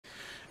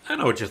I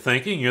know what you're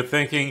thinking. You're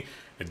thinking,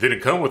 it didn't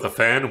come with a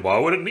fan, why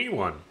would it need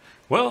one?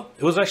 Well,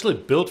 it was actually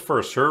built for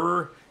a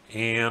server,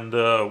 and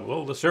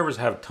well, the servers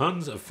have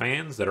tons of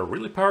fans that are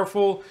really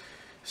powerful,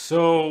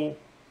 so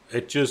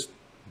it just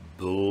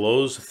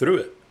blows through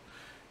it.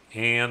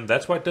 And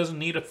that's why it doesn't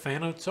need a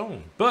fan of its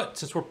own. But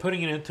since we're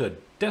putting it into a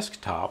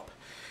desktop,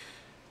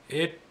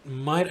 it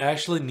might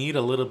actually need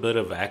a little bit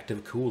of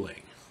active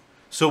cooling.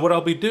 So what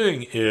I'll be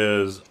doing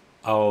is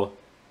I'll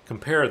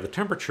compare the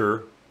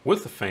temperature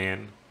with the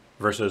fan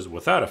versus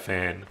without a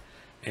fan,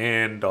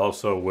 and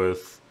also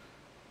with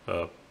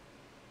a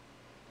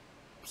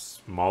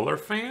smaller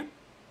fan.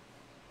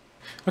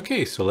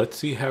 Okay, so let's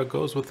see how it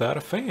goes without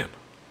a fan.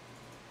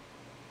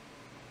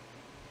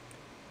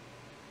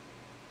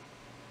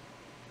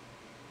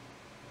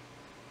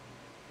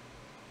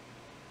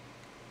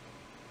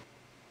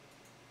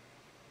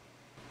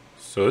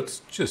 So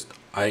it's just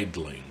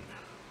idling.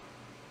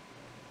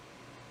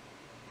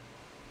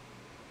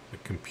 The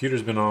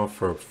computer's been on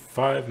for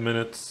 5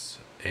 minutes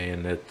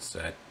and it's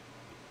at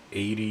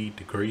 80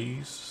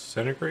 degrees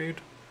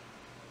centigrade.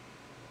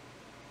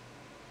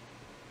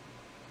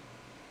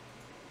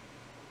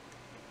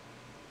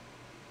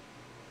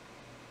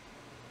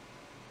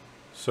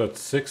 So at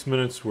 6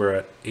 minutes we're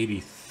at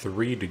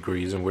 83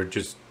 degrees and we're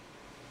just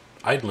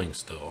idling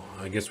still.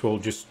 I guess we'll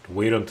just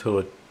wait until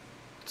it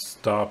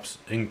stops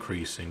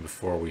increasing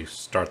before we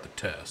start the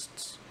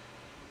tests.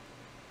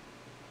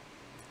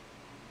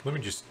 Let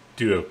me just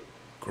do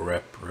a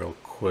grep real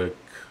quick.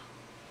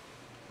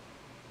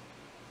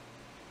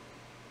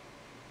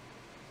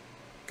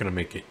 Gonna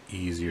make it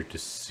easier to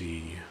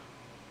see.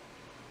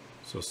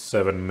 So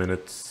 7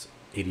 minutes,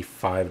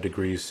 85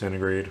 degrees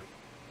centigrade.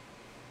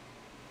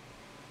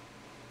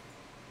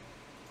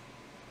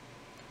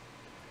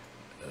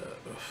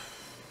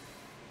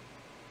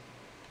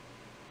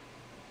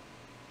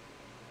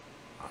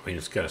 I mean,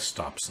 it's gotta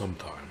stop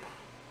sometime.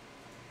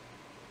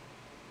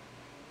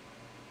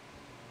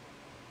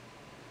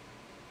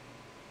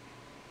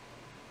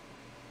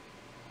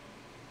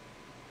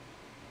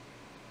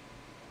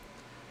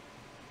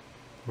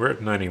 We're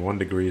at 91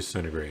 degrees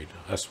centigrade.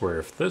 I swear,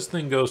 if this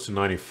thing goes to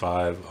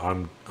 95,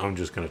 I'm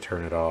just gonna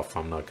turn it off.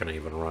 I'm not gonna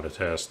even run a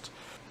test.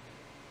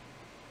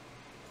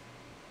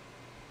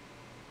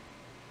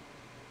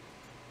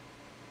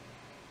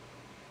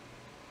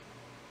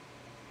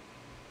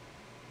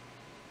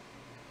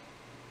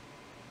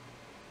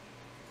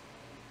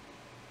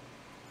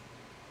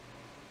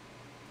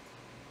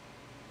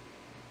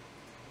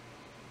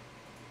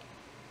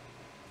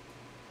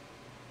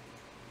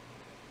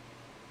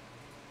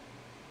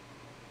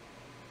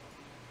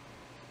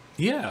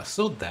 Yeah,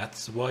 so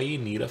that's why you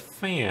need a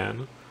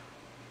fan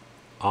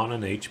on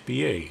an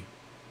HBA.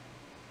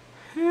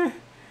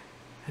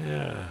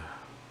 Yeah.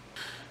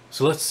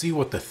 So let's see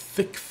what the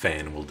thick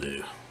fan will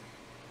do.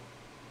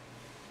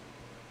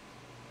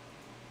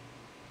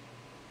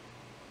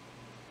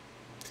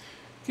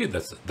 Okay,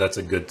 that's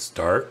a good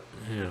start.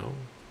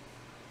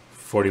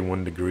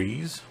 41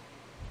 degrees.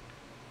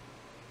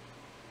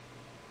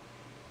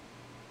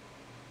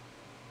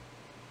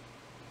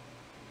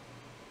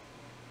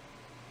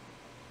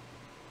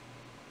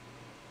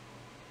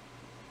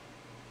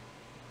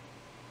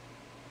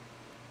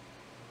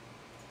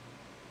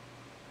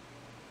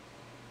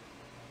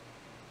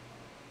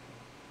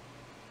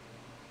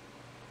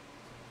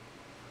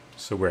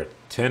 So we're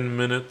at 10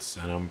 minutes,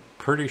 and I'm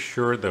pretty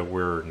sure that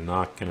we're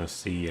not going to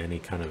see any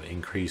kind of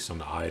increase on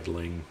the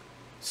idling.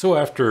 So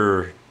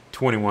after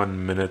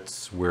 21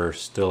 minutes, we're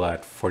still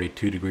at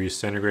 42 degrees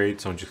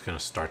centigrade, so I'm just going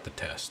to start the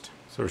test.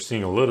 So we're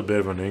seeing a little bit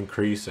of an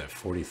increase at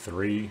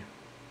 43.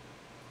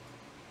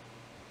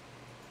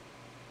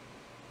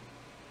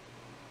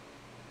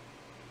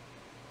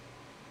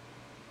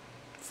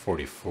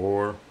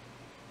 $44,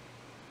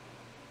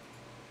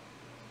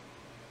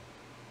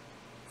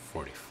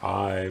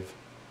 $45.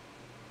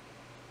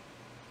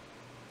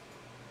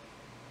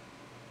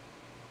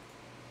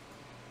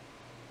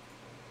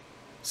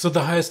 So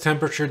the highest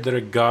temperature that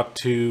it got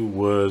to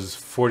was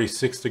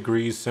 46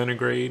 degrees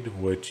centigrade,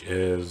 which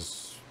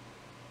is,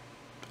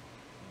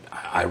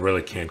 I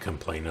really can't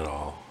complain at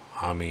all.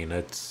 I mean,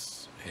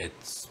 it's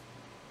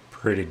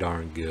pretty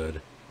darn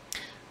good.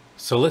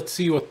 So let's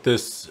see what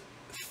this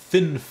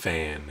thin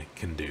fan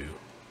can do.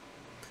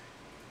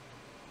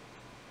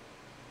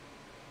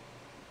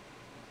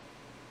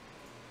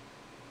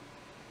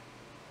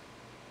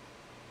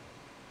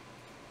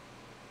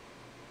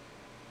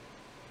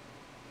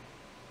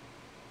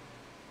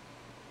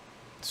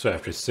 So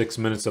after 6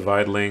 minutes of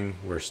idling,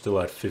 we're still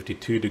at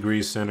 52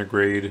 degrees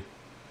centigrade.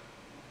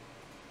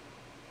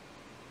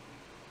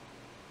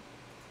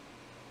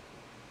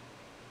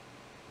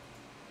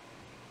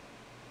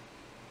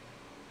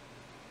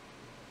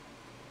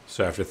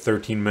 So after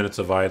 13 minutes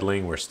of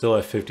idling, we're still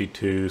at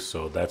 52,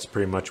 so that's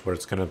pretty much where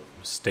it's going to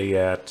stay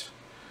at.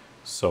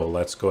 So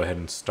let's go ahead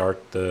and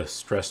start the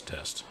stress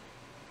test.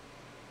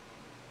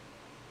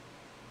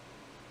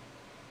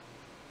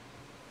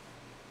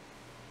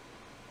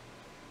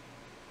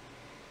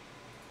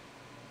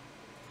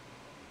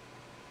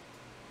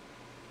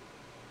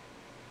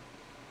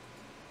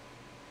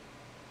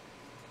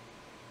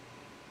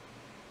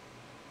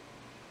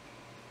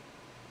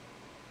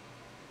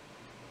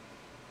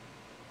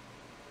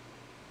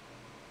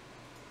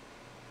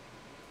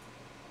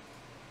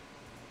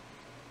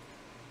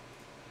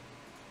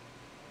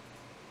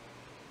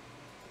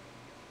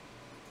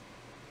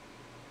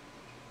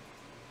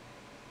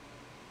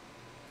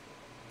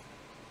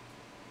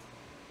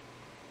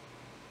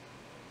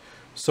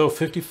 So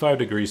 55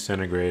 degrees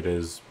centigrade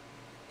is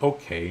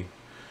okay.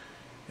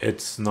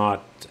 It's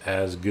not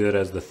as good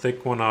as the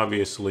thick one,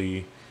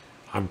 obviously.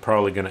 I'm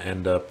probably going to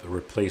end up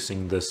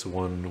replacing this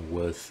one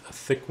with a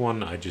thick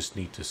one. I just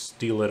need to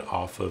steal it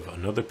off of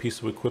another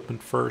piece of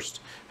equipment first.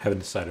 Haven't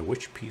decided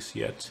which piece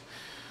yet.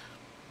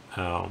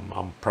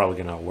 I'm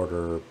probably going to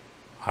order,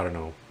 I don't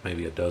know,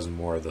 maybe a dozen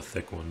more of the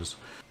thick ones.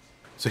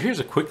 So here's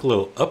a quick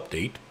little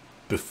update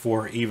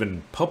before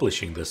even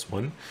publishing this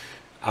one.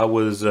 I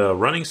was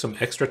running some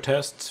extra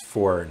tests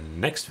for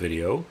next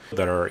video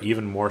that are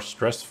even more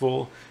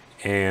stressful,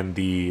 and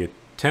the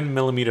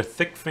 10mm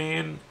thick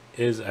fan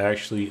is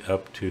actually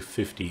up to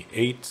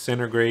 58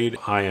 centigrade.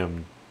 I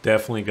am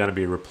definitely going to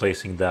be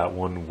replacing that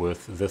one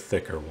with the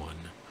thicker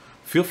one.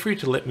 Feel free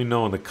to let me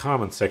know in the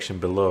comment section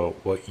below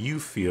what you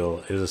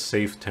feel is a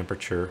safe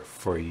temperature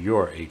for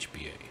your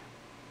HBA.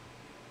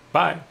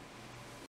 Bye!